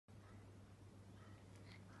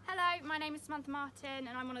my name is Samantha Martin and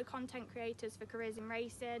I'm one of the content creators for Careers in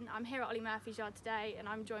Racing. I'm here at Olly Murphy's yard today and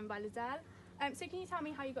I'm joined by Liselle. So can you tell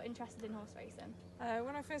me how you got interested in horse racing?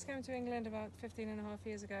 When I first came to England about 15 and a half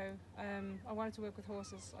years ago, I wanted to work with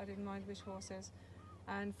horses. I didn't mind which horses.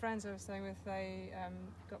 And friends I was staying with, they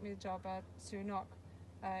got me a job at Knock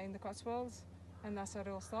in the Cotswolds, and that's how it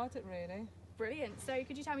all started really. Brilliant. So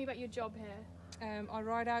could you tell me about your job here? I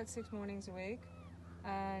ride out 6 mornings a week,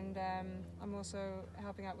 and I'm also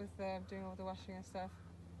helping out with doing all the washing and stuff.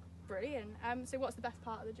 Brilliant. So what's the best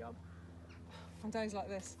part of the job? On days like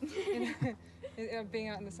this, being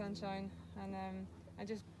out in the sunshine and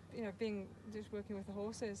just working with the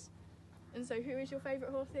horses. And so who is your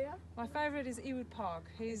favourite horse here? My favourite is Ewood Park.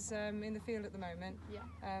 He's in the field at the moment. Yeah.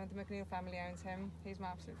 The McNeil family owns him. He's my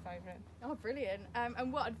absolute favourite. Oh, brilliant.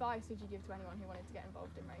 And what advice would you give to anyone who wanted to get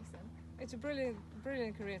involved in racing? It's a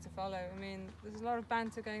brilliant career to follow. I mean, there's a lot of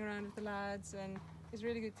banter going around with the lads, and it's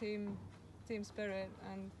really good team spirit.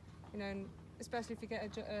 And especially if you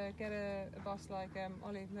get a boss like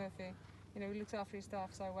Olly Murphy, he looks after his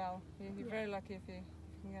staff so well. You're very lucky if you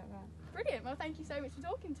can get that. Brilliant. Well, thank you so much for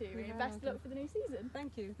talking to me. Best of luck for the new season.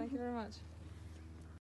 Thank you very much.